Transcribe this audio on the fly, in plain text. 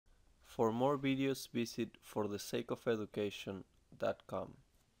For more videos, visit forthesakeofeducation.com.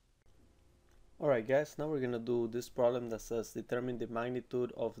 Alright guys, now we're going to do this problem that says determine the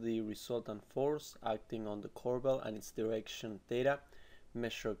magnitude of the resultant force acting on the corbel and its direction theta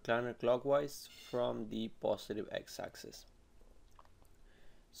measured counterclockwise from the positive x-axis.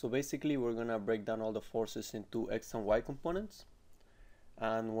 So basically we're going to break down all the forces into x and y components,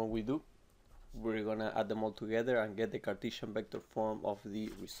 and when we do, we're going to add them all together and get the Cartesian vector form of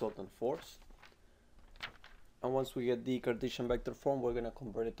the resultant force. And once we get the Cartesian vector form, we're going to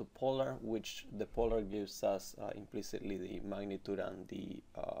convert it to polar, which the polar gives us implicitly the magnitude and the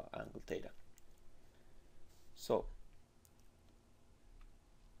angle theta. So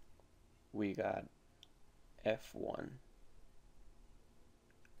we got F1.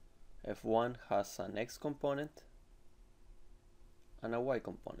 F1 has an x component and a y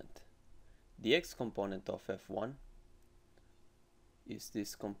component. The x component of F1 is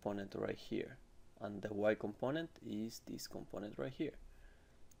this component right here, and the y component is this component right here.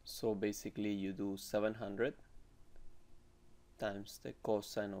 So basically you do 700 times the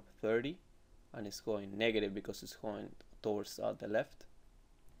cosine of 30, and it's going negative because it's going towards the left,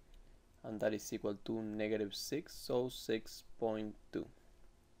 and that is equal to -6, so 6.2.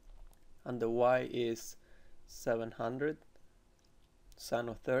 And the y is 700 sine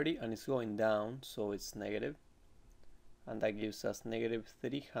of 30, and it's going down, so it's negative, and that gives us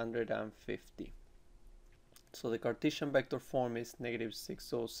 -350. So the Cartesian vector form is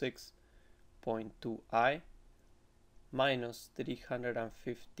 -606.2i minus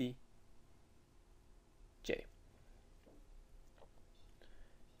 350j.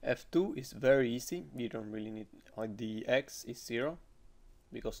 F2 is very easy. You don't really need, the x is 0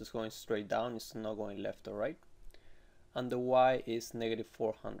 because it's going straight down, it's not going left or right. And the y is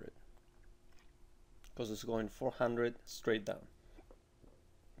 -400 because it's going 400 straight down.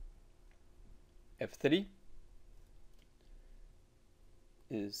 F3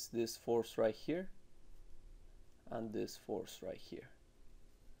 is this force right here and this force right here,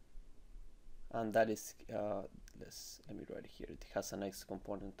 and that is let me write it here. It has an x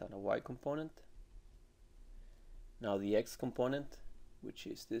component and a y component. Now the x component, which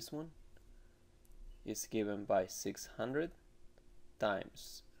is this one, is given by 600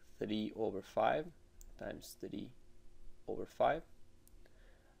 times 3/5 times 3/5,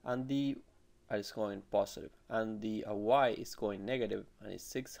 and the is going positive, and the y is going negative, and it's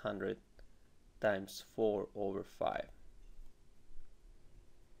 600 times 4/5.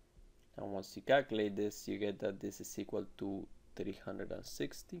 And once you calculate this, you get that this is equal to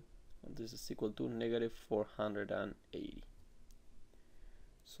 360, and this is equal to -480.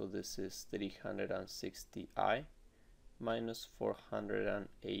 So this is 360i minus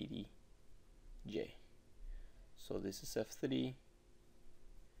 480j. So this is F3,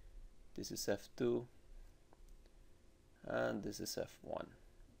 this is F2, and this is F1.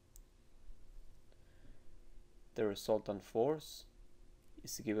 The resultant force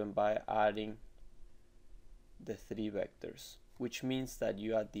is given by adding the three vectors, which means that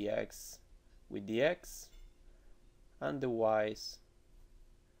you add the x with the x and the y's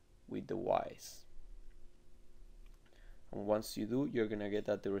with the y's. And once you do, you're gonna get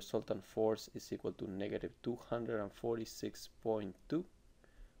that the resultant force is equal to -246.2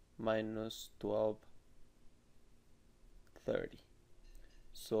 minus 1230.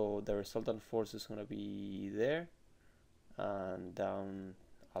 So the resultant force is gonna be there and down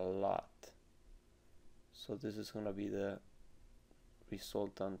a lot. So this is gonna be the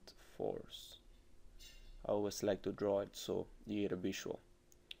resultant force. I always like to draw it so you get a visual.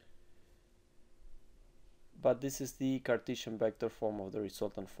 But this is the Cartesian vector form of the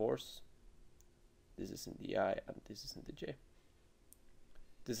resultant force. This is in the I and this is in the J.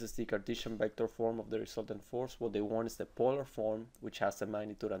 This is the Cartesian vector form of the resultant force. What they want is the polar form, which has the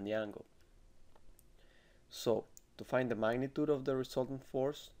magnitude and the angle. So to find the magnitude of the resultant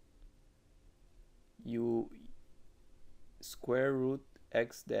force, you square root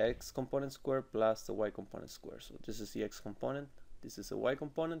x, the x component square, plus the y component square. So this is the x component, this is the y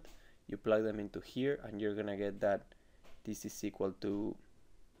component. You plug them into here, and you're gonna get that this is equal to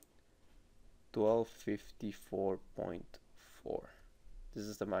 1254.4. This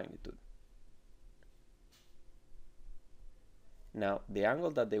is the magnitude. Now the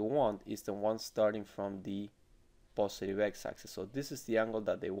angle that they want is the one starting from the positive x-axis. So this is the angle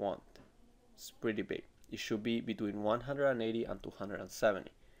that they want. It's pretty big. It should be between 180 and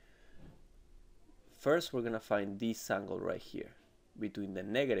 270. First, we're gonna find this angle right here between the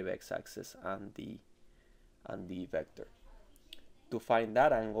negative x-axis and the vector. To find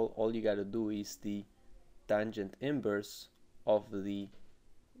that angle, all you gotta do is the tangent inverse of the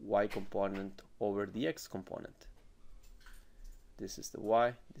y component over the x component. This is the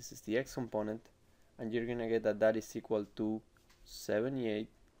y, this is the x component, and you're gonna get that that is equal to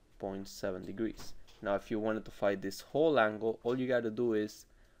 78.7 degrees. Now if you wanted to find this whole angle, all you gotta do is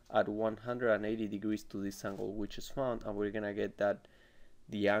add 180 degrees to this angle which is found, and we're gonna get that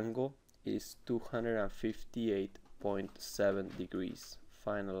the angle is 258.7 degrees.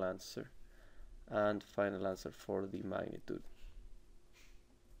 Final answer. And final answer for the magnitude.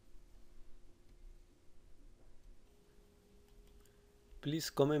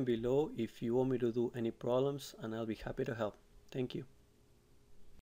 Please comment below if you want me to do any problems, and I'll be happy to help. Thank you.